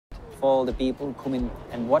all the people who come in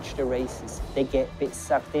and watch the races, they get a bit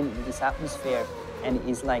sucked into this atmosphere, and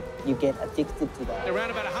it's like you get addicted to that.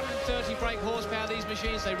 Around about 130 brake horsepower, these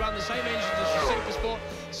machines, they run the same engines as the Super Sport,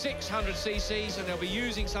 600 cc's, and they'll be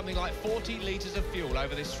using something like 40 litres of fuel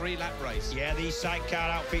over this 3-lap race. Yeah, these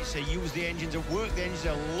sidecar outfits, they use the engines and work the engines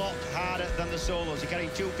a lot harder than the solos. They're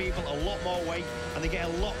carrying 2 people, a lot more weight, and they get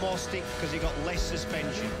a lot more stick because they've got less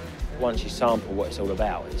suspension. Once you sample what it's all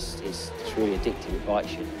about, it's really addictive, it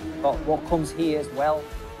bites you. But what comes here as well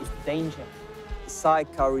is danger.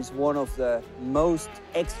 Sidecar is one of the most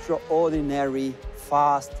extraordinary,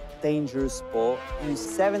 fast, dangerous sport. You're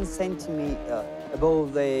 7 centimeters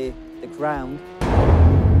above the ground,